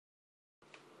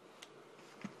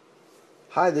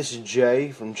Hi, this is Jay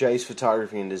from Jay's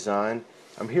Photography and Design.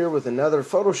 I'm here with another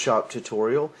Photoshop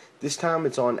tutorial. This time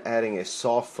it's on adding a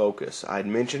soft focus. I had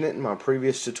mentioned it in my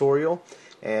previous tutorial,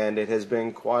 and it has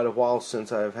been quite a while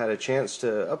since I've had a chance to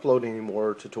upload any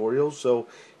more tutorials. So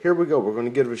here we go. We're going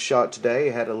to give it a shot today.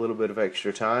 I had a little bit of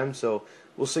extra time, so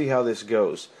we'll see how this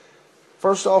goes.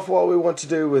 First off, what we want to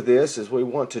do with this is we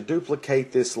want to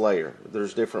duplicate this layer.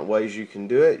 There's different ways you can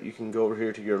do it. You can go over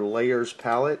here to your Layers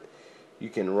palette. You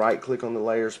can right click on the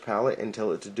Layers palette and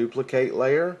tell it to duplicate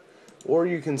layer, or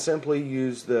you can simply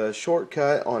use the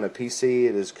shortcut on a PC.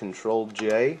 It is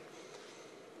Control-J.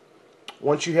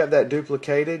 Once you have that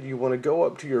duplicated, you want to go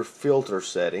up to your filter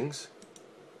settings,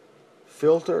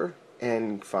 filter,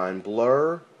 and find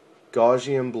blur,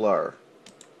 Gaussian blur.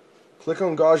 Click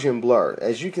on Gaussian blur.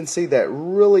 As you can see, that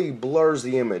really blurs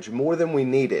the image more than we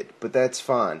need it, but that's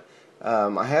fine.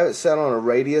 I have it set on a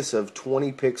radius of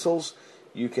 20 pixels.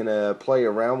 You can play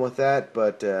around with that,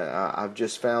 but I've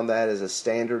just found that as a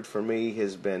standard for me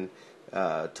has been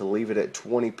to leave it at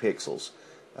 20 pixels.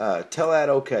 Tell that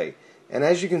OK. And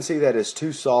as you can see, that is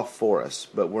too soft for us,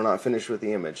 but we're not finished with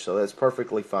the image, so that's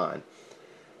perfectly fine.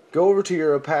 Go over to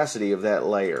your opacity of that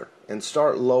layer and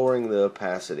start lowering the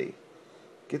opacity.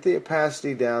 Get the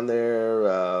opacity down there.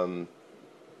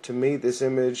 To meet this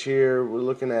image here, we're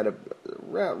looking at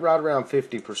right around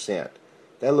 50%.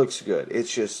 That looks good.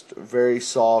 It's just a very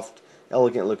soft,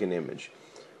 elegant looking image.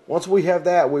 Once we have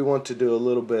that, we want to do a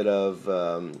little bit of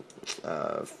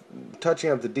touching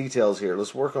up the details here.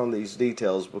 Let's work on these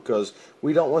details because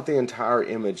we don't want the entire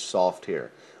image soft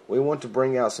here. We want to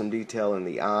bring out some detail in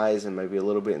the eyes and maybe a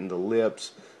little bit in the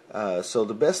lips. So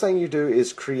the best thing you do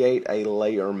is create a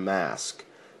layer mask.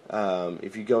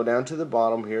 If you go down to the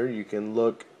bottom here, you can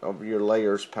look over your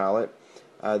Layers palette.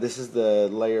 This is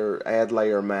the Add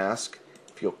Layer Mask.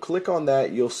 If you'll click on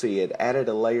that, you'll see it added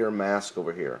a layer mask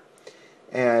over here.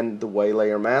 And the way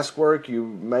layer mask work, you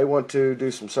may want to do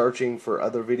some searching for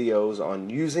other videos on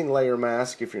using layer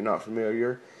mask if you're not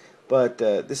familiar. But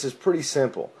this is pretty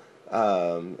simple.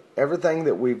 Everything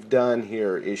that we've done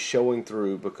here is showing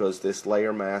through because this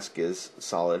layer mask is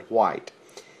solid white.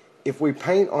 If we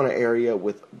paint on an area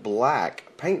with black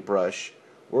paintbrush,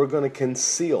 we're going to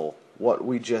conceal what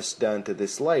we just done to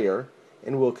this layer,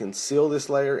 and we'll conceal this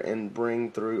layer and bring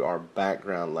through our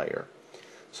background layer.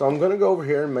 So I'm going to go over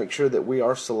here and make sure that we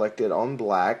are selected on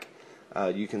black.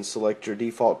 You can select your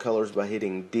default colors by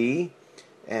hitting D,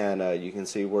 and you can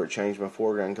see where it changed my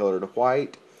foreground color to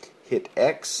white. Hit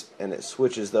X and it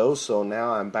switches those, so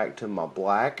now I'm back to my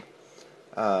black.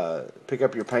 Pick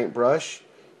up your paintbrush.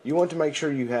 You want to make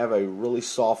sure you have a really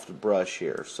soft brush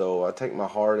here, so I take my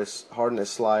hardness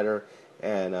slider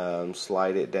and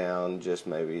slide it down just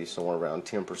maybe somewhere around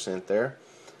 10% there.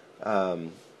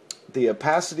 The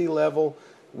opacity level,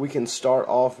 we can start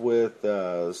off with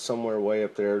somewhere way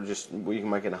up there, we can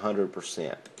make it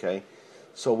 100%. Okay,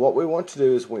 so what we want to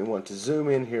do is we want to zoom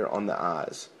in here on the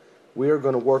eyes. We are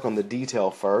going to work on the detail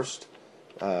first,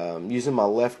 using my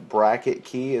left bracket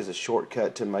key as a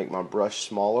shortcut to make my brush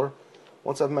smaller.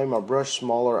 Once I've made my brush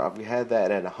smaller, I've had that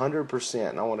at 100%,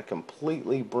 and I want to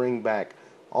completely bring back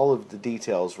all of the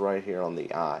details right here on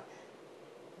the eye.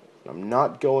 I'm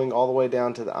not going all the way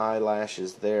down to the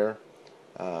eyelashes there.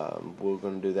 We're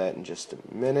going to do that in just a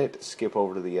minute. Skip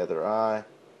over to the other eye.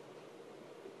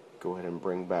 Go ahead and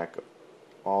bring back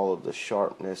all of the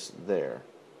sharpness there.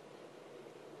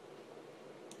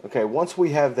 Okay, once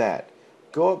we have that,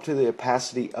 go up to the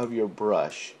opacity of your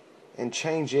brush and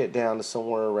change it down to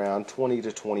somewhere around 20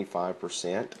 to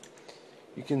 25%.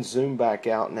 You can zoom back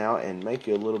out now and make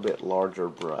you a little bit larger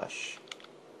brush.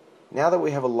 Now that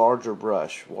we have a larger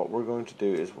brush, what we're going to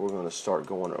do is we're going to start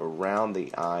going around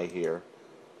the eye here.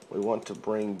 We want to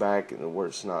bring back where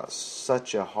it's not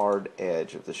such a hard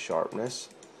edge of the sharpness.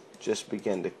 Just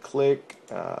begin to click.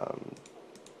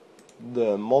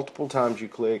 The multiple times you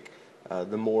click,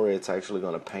 the more it's actually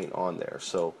going to paint on there.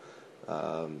 So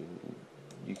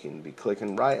you can be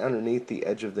clicking right underneath the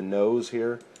edge of the nose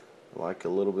here, like a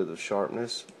little bit of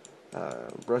sharpness.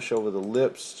 Brush over the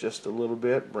lips just a little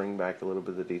bit, bring back a little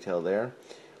bit of the detail there.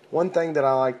 One thing that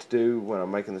I like to do when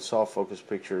I'm making the soft focus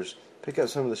pictures, pick up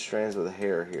some of the strands of the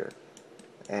hair here,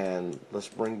 and let's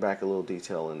bring back a little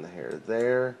detail in the hair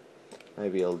there,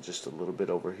 maybe just a little bit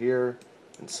over here,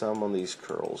 and some on these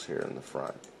curls here in the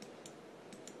front.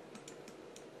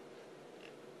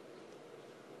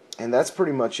 And that's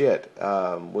pretty much it.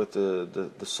 With the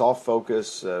soft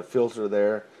focus filter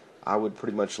there, I would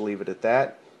pretty much leave it at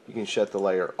that. You can shut the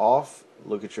layer off,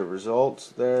 look at your results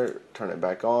there, turn it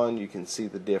back on, you can see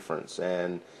the difference.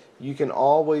 And you can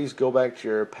always go back to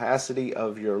your opacity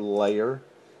of your layer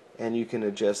and you can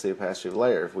adjust the opacity of the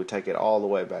layer. If we take it all the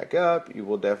way back up, you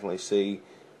will definitely see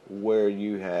where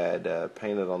you had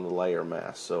painted on the layer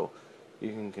mask. So you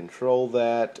can control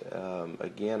that.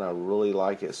 Again, I really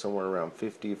like it somewhere around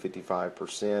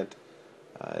 50-55%.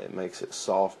 It makes it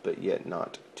soft but yet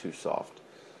not too soft.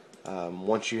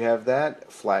 Once you have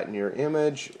that, flatten your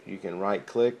image. You can right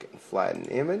click and flatten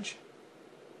image,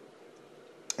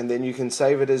 and then you can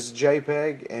save it as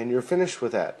JPEG, and you're finished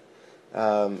with that.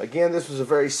 Again, this was a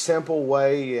very simple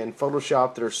way. In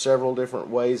Photoshop there are several different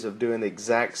ways of doing the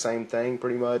exact same thing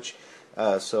pretty much,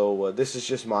 so this is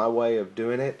just my way of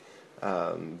doing it.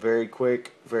 Very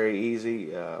quick, very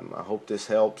easy. I hope this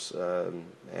helps,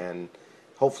 and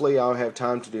hopefully I'll have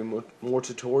time to do more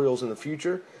tutorials in the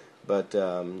future. But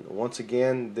once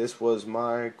again, this was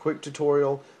my quick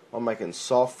tutorial on making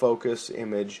soft focus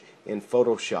image in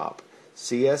Photoshop.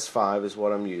 CS5 is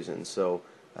what I'm using. So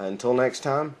until next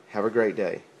time, have a great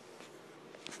day.